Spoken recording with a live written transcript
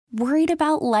Worried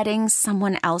about letting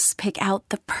someone else pick out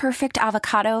the perfect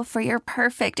avocado for your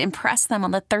perfect impress them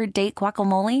on the third date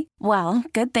guacamole? Well,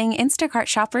 good thing Instacart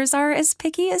shoppers are as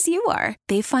picky as you are.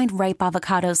 They find ripe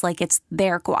avocados like it's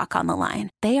their guac on the line.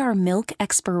 They are milk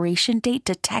expiration date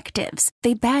detectives.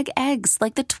 They bag eggs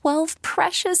like the 12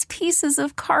 precious pieces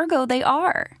of cargo they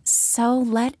are. So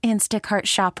let Instacart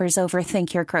shoppers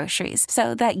overthink your groceries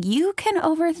so that you can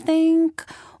overthink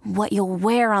what you'll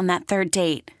wear on that third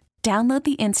date. Download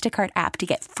the Instacart app to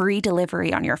get free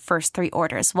delivery on your first 3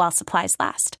 orders while supplies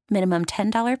last. Minimum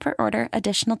 $10 per order.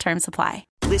 Additional terms apply.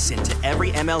 Listen to every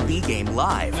MLB game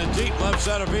live. In the deep left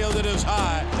center field, it is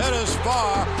high, it is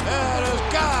far, it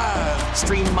is God.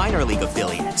 Stream minor league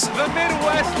affiliates. The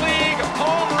Midwest League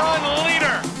home run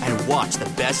leader. And watch the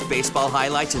best baseball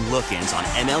highlights and look-ins on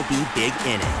MLB Big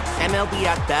Inning. MLB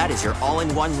At Bat is your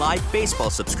all-in-one live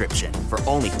baseball subscription for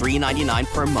only $3.99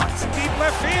 per month. Deep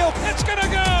left field, it's gonna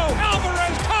go.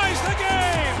 Alvarez ties the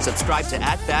game. Subscribe to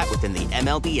At Bat within the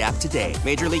MLB app today.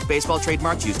 Major League Baseball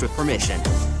trademarks used with permission.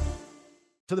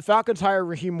 So the Falcons hire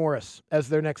Raheem Morris as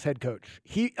their next head coach.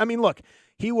 He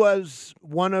was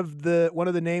one of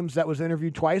the names that was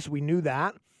interviewed twice. We knew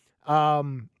that.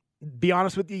 Be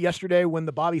honest with you, yesterday when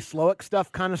the Bobby Slowick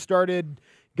stuff kind of started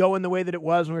going the way that it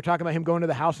was, when we were talking about him going to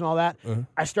the house and all that,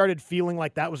 I started feeling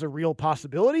like that was a real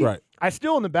possibility. Right. I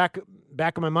still, in the back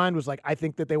of my mind, was like, I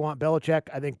think that they want Belichick.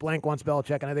 I think blank wants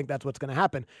Belichick, and I think that's what's going to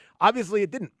happen. Obviously,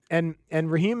 it didn't. And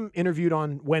Raheem interviewed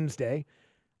on Wednesday.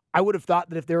 I would have thought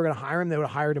that if they were going to hire him, they would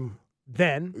have hired him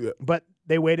then. But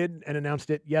they waited and announced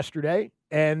it yesterday.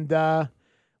 And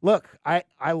look,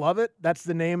 I love it. That's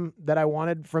the name that I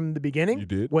wanted from the beginning. You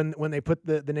did? When they put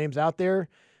the names out there.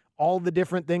 All the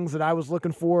different things that I was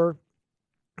looking for,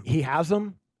 he has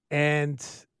them. And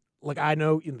like, I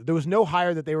know there was no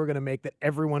hire that they were going to make that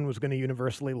everyone was going to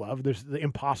universally love. There's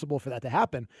impossible for that to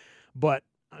happen. But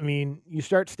I mean, you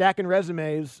start stacking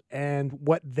resumes and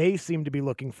what they seem to be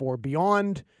looking for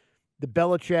beyond the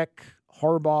Belichick,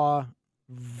 Harbaugh,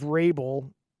 Vrabel.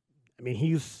 I mean,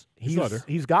 he's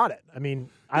got it. I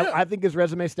mean, yeah. I think his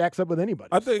resume stacks up with anybody.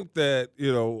 I think that,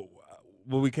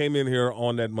 when we came in here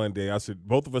on that Monday, I said,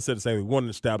 both of us said the same thing. We want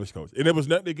an established coach. And it was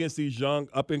nothing against these young,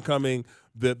 up-and-coming,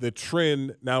 the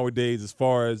trend nowadays as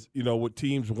far as, what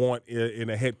teams want in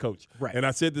a head coach. Right. And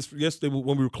I said this yesterday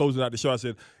when we were closing out the show. I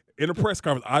said, in a press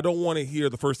conference, I don't want to hear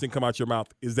the first thing come out your mouth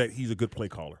is that he's a good play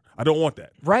caller. I don't want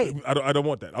that. Right. I don't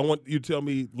want that. I want you to tell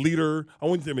me leader. I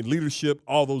want you to tell me leadership,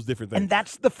 all those different things. And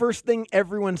that's the first thing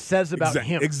everyone says about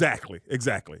him. Exactly.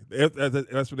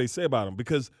 That's what they say about him,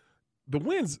 because the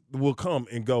wins will come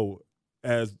and go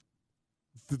as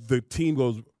the team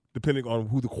goes, depending on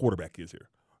who the quarterback is here.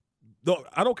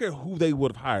 I don't care who they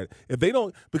would have hired. If they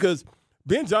don't, because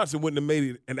Ben Johnson wouldn't have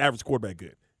made an average quarterback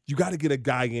good. You got to get a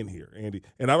guy in here, Andy.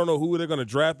 And I don't know who they're going to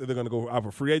draft. If they're going to go out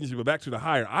for free agency, but back to the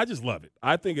hire. I just love it.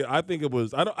 I think it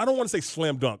was. I don't want to say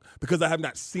slam dunk because I have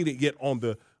not seen it yet on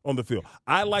the field.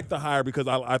 I like the hire because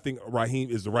I think Raheem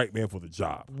is the right man for the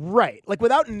job. Right. Like,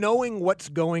 without knowing what's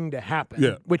going to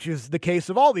happen, which is the case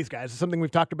of all these guys. It's something we've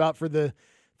talked about for the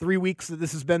 3 weeks that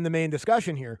this has been the main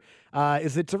discussion here,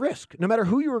 is it's a risk. No matter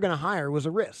who you were going to hire was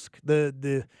a risk.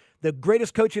 The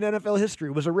greatest coach in NFL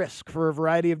history was a risk for a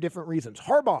variety of different reasons.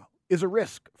 Harbaugh is a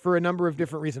risk for a number of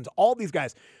different reasons. All these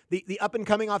guys, the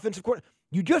up-and-coming offensive coordinator,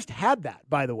 you just had that,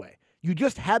 by the way. You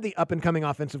just had the up-and-coming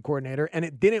offensive coordinator, and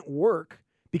it didn't work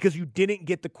because you didn't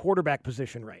get the quarterback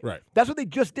position right. Right. That's what they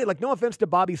just did. Like, no offense to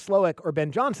Bobby Slowick or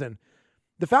Ben Johnson.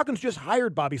 The Falcons just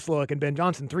hired Bobby Slowick and Ben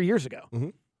Johnson 3 years ago. Mm-hmm.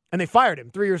 And they fired him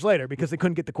 3 years later because they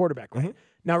couldn't get the quarterback right. Mm-hmm.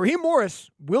 Now, Raheem Morris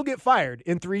will get fired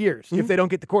in 3 years if they don't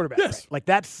get the quarterback right. Like,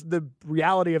 that's the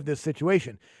reality of this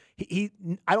situation. I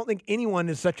don't think anyone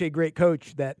is such a great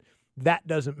coach that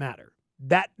doesn't matter.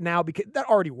 That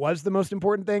already was the most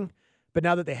important thing, but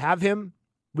now that they have him,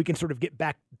 we can sort of get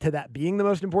back to that being the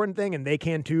most important thing, and they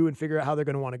can too, and figure out how they're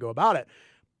going to want to go about it.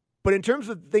 But in terms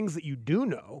of things that you do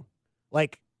know,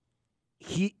 like,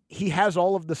 he has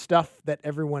all of the stuff that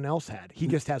everyone else had. He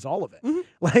just has all of it. Mm-hmm.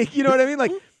 Like, you know what I mean?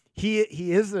 Like, he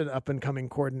is an up-and-coming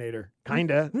coordinator, kind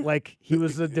of. Like, he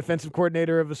was a defensive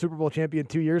coordinator of a Super Bowl champion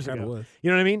 2 years ago. Was. You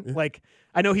know what I mean? Yeah. Like,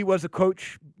 I know he was a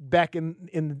coach back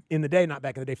in the day, not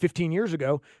back in the day, 15 years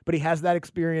ago, but he has that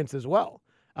experience as well.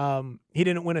 He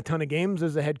didn't win a ton of games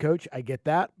as a head coach. I get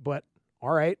that, but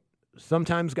all right.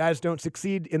 Sometimes guys don't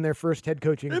succeed in their first head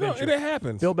coaching venture. It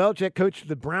happens. Bill Belichick coached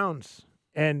the Browns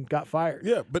and got fired.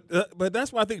 Yeah, but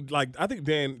that's why I think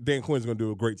Dan Quinn's going to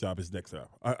do a great job his next time.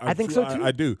 I think so too.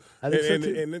 I do. I think so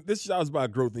too. And this show is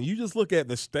about growth. And you just look at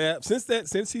the staff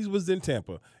since he was in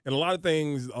Tampa, and a lot of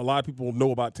things a lot of people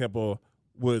know about Tampa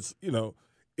was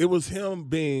it was him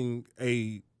being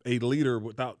a a leader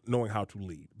without knowing how to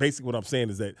lead. Basically, what I'm saying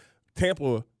is that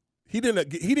Tampa, he didn't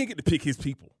get to pick his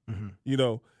people. Mm-hmm. You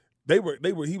know,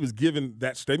 he was given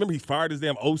that state. Remember, he fired his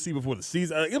damn OC before the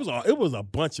season. It was a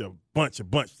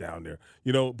bunch down there.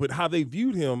 You know, but how they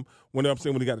viewed him when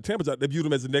he got to Tampa, they viewed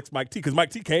him as the next Mike T, because Mike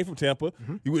T came from Tampa.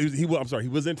 Mm-hmm. He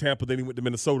was in Tampa, then he went to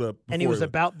Minnesota. And he was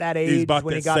about that age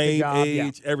when he got the job.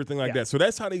 Age, everything like that. So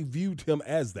that's how they viewed him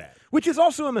as that. Which is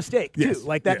also a mistake, too. Yes.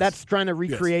 Like that's trying to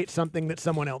recreate something that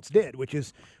someone else did, which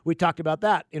is, we talked about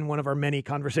that in one of our many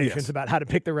conversations about how to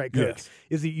pick the right coach,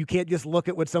 is that you can't just look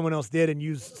at what someone else did and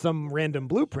use some random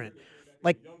blueprint.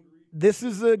 Like, this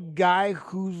is a guy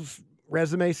whose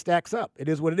resume stacks up. It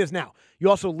is what it is. Now, you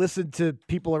also listen to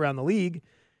people around the league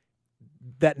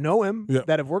that know him,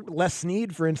 that have worked. Les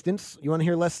Snead, for instance. You want to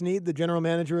hear Les Snead, the general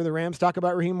manager of the Rams, talk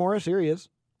about Raheem Morris? Here he is.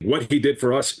 What he did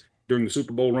for us during the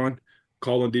Super Bowl run,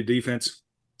 calling the defense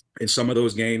in some of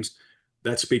those games,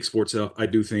 that speaks for itself. I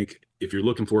do think if you're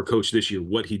looking for a coach this year,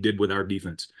 what he did with our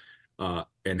defense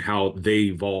and how they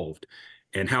evolved,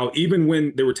 and how even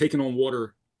when they were taking on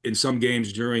water in some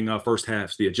games during first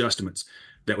halves, the adjustments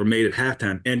that were made at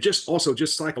halftime, and just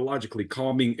psychologically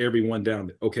calming everyone down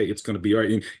that, okay, it's going to be all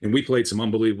right. And we played some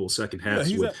unbelievable second halves.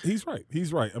 He's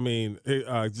right. I mean,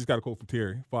 just got a quote from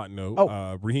Terry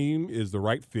Fontenot. Raheem is the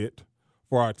right fit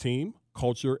for our team,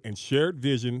 culture, and shared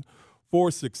vision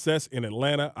for success in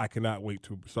Atlanta. I cannot wait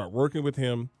to start working with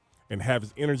him and have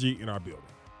his energy in our building.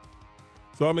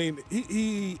 So, I mean,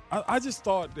 I just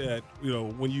thought that, you know,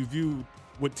 when you view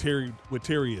what Terry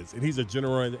is, and he's a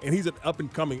general, and he's an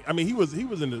up-and-coming – I mean, he was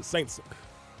in the Saints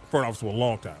front office for a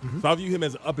long time. Mm-hmm. So I view him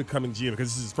as an up-and-coming GM because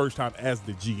this is his first time as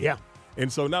the GM. Yeah.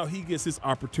 And so now he gets his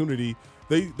opportunity.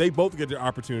 They both get their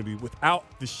opportunity without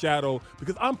the shadow,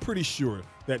 because I'm pretty sure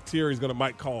that Terry's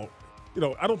might call – you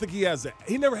know, I don't think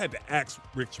he never had to ask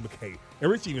Rich McKay.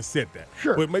 And Rich even said that.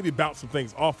 Sure. But maybe bounce some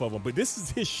things off of him. But this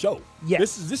is his show.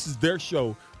 Yes. This is their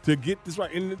show to get this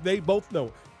right. And they both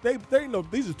know. They know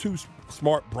these are two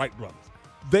smart, bright brothers.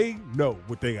 They know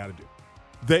what they got to do.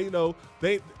 They know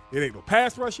it ain't no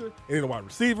pass rusher, it ain't no wide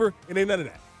receiver, it ain't none of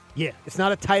that. Yeah, it's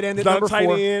not a tight end at number 4. It's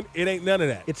not a tight end. It ain't none of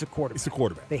that. It's a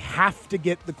quarterback. They have to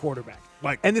get the quarterback.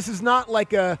 And this is not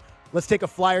like a let's take a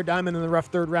flyer diamond in the rough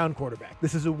third round quarterback.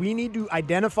 This is we need to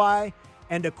identify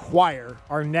and acquire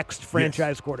our next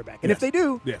franchise quarterback. And if they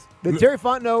do, then Terry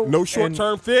Fontenot. No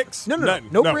short-term fix. No.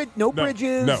 No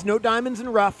bridges, no diamonds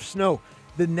and roughs. No.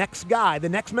 The next guy, the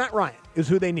next Matt Ryan is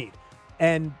who they need.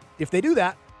 And if they do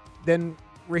that, then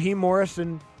Raheem Morris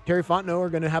and Terry Fontenot are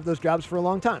going to have those jobs for a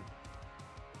long time.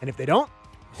 And if they don't,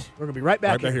 we're going to be right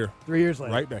back here 3 years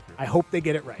later. Right back here. I hope they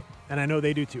get it right. And I know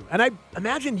they do too. And I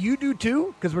imagine you do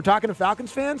too, because we're talking to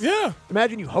Falcons fans. Yeah.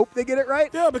 Imagine you hope they get it right.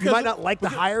 Yeah, because you might not like the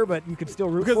hire, but you can still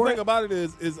root for it. Because the thing about it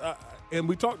is and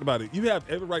we talked about it, you have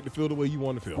every right to feel the way you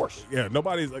want to feel. Of course. Yeah,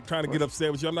 nobody's trying to get upset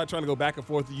with you. I'm not trying to go back and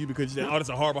forth with you because you say, that's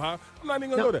a horrible hire. I'm not even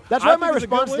going to go there. That's why my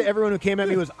response to everyone who came at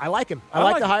me was, I like him. I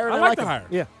like the hire. I like the hire.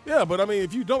 Yeah. Yeah, but I mean,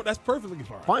 if you don't, that's perfectly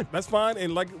fine. That's fine.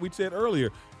 And like we said earlier,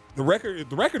 the record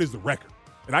is the record.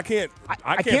 And I can't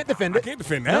defend it. I can't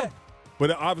defend that. No.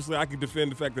 But obviously, I can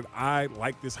defend the fact that I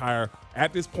like this hire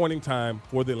at this point in time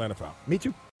for the Atlanta Falcons. Me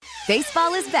too.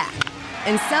 Baseball is back,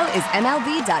 and so is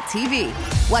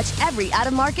MLB.tv. Watch every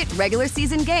out-of-market regular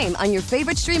season game on your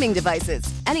favorite streaming devices,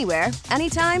 anywhere,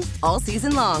 anytime, all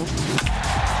season long.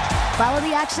 Follow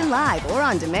the action live or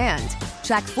on demand.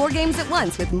 Track 4 games at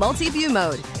once with multi-view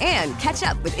mode and catch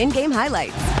up with in-game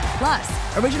highlights.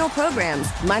 Plus, original programs,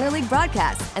 minor league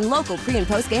broadcasts, and local pre- and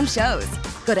post-game shows.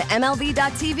 Go to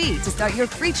MLB.tv to start your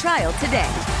free trial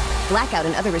today. Blackout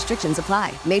and other restrictions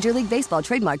apply. Major League Baseball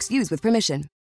trademarks used with permission.